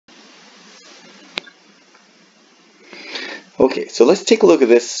Okay, so let's take a look at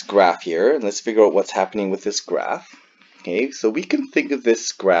this graph here and let's figure out what's happening with this graph. Okay, so we can think of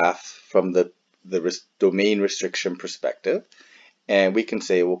this graph from the domain restriction perspective, and we can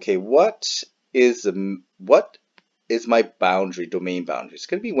say, okay, what is my boundary, domain boundary? It's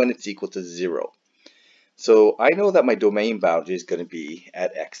going to be when it's equal to 0. So I know that my domain boundary is going to be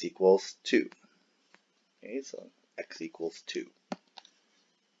at x equals 2. Okay, so x equals 2.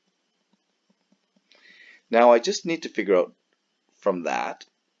 Now I just need to figure out from that,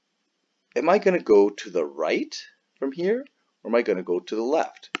 am I going to go to the right from here, or am I going to go to the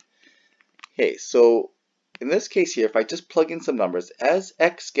left? Okay, so in this case here, if I just plug in some numbers, as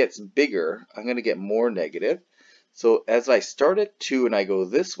x gets bigger, I'm going to get more negative. So as I start at 2 and I go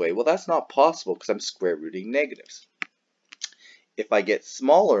this way, well, that's not possible because I'm square rooting negatives. If I get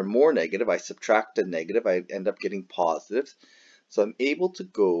smaller, more negative, I subtract a negative, I end up getting positives. So I'm able to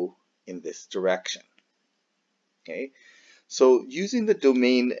go in this direction. Okay, so using the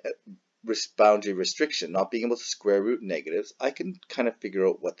domain boundary restriction, not being able to square root negatives, I can kind of figure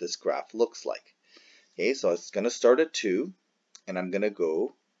out what this graph looks like. Okay, so it's going to start at 2, and I'm going to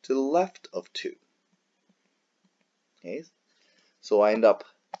go to the left of 2. Okay, so I end up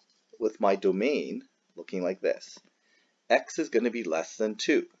with my domain looking like this. X is going to be less than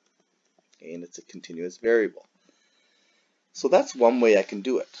 2, okay, and it's a continuous variable. So that's one way I can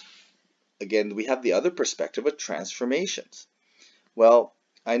do it. Again, we have the other perspective of transformations. Well,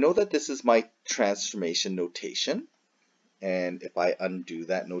 I know that this is my transformation notation, and if I undo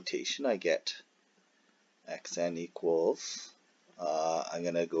that notation, I get xn equals, I'm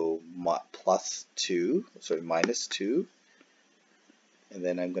going to go minus 2, and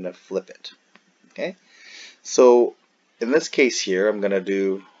then I'm going to flip it. Okay, so in this case here, I'm going to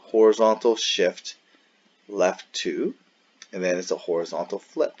do horizontal shift left 2, and then it's a horizontal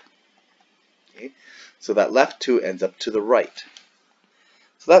flip. Okay, so that left 2 ends up to the right.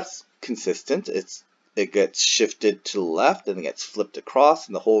 So that's consistent. It gets shifted to the left and it gets flipped across,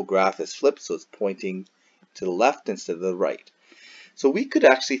 and the whole graph is flipped, so it's pointing to the left instead of the right. So we could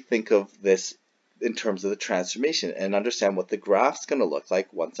actually think of this in terms of the transformation and understand what the graph's going to look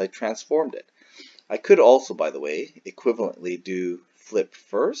like once I transformed it. I could also, by the way, equivalently do flip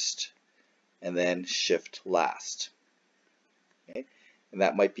first and then shift last. Okay? And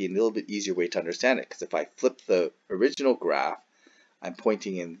that might be a little bit easier way to understand it, because if I flip the original graph, I'm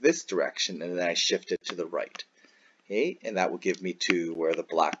pointing in this direction and then I shift it to the right. Okay, and that will give me to where the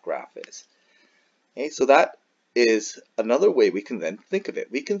black graph is. Okay, so that is another way we can then think of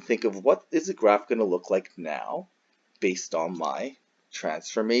it. We can think of what is the graph going to look like now based on my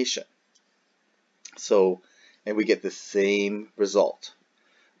transformation. So, and we get the same result.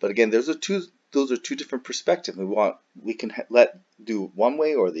 But again, those are two different perspectives. We can do one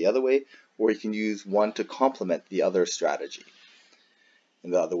way or the other way, or you can use one to complement the other strategy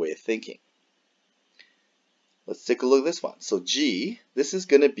and the other way of thinking. Let's take a look at this one. So g, this is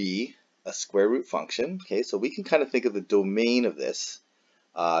going to be a square root function. Okay, so we can kind of think of the domain of this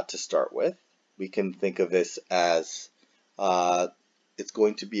to start with. We can think of this as it's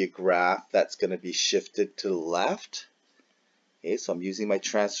going to be a graph that's going to be shifted to the left. Okay, so I'm using my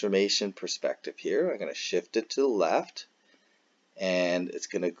transformation perspective here. I'm going to shift it to the left, and it's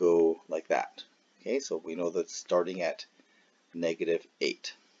going to go like that. Okay, so we know that it's starting at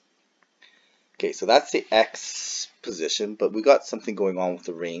 -8. Okay, so that's the x position, but we got something going on with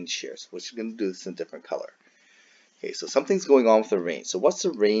the range here, so we're going to do this in a different color. Okay, so something's going on with the range. So what's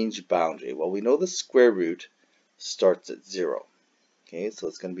the range boundary? Well, we know the square root starts at 0. Okay, so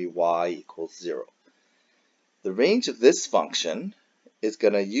it's going to be y equals 0. The range of this function is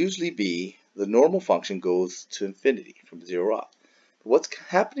going to usually be, the normal function goes to infinity from 0 up. But what's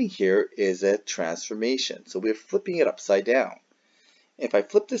happening here is a transformation. So we're flipping it upside down. If I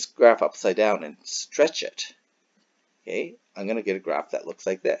flip this graph upside down and stretch it, okay, I'm going to get a graph that looks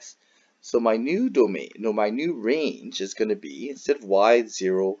like this. So my new domain, my new range is going to be, instead of y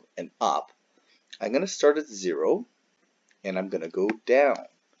 0 and up, I'm going to start at 0 and I'm going to go down.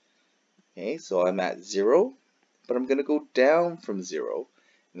 Okay, so I'm at 0, but I'm going to go down from 0,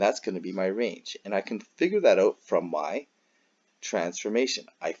 and that's going to be my range. And I can figure that out from my transformation.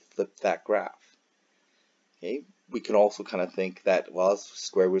 I flip that graph. Okay, we can also kind of think that, well,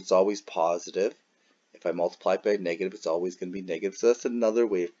 square root's always positive. If I multiply by negative, it's always going to be negative. So that's another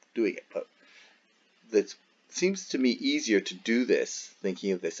way of doing it. But it seems to me easier to do this,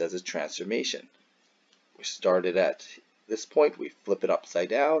 thinking of this as a transformation. We started at this point, we flip it upside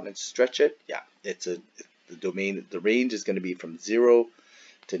down and stretch it. Yeah, the domain, the range is going to be from 0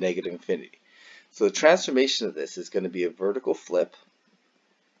 to -infinity. So the transformation of this is going to be a vertical flip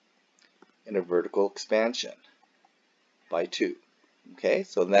and a vertical expansion. by 2. Okay,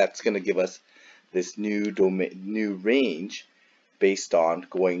 so that's going to give us this new range based on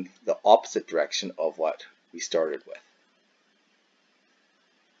going the opposite direction of what we started with.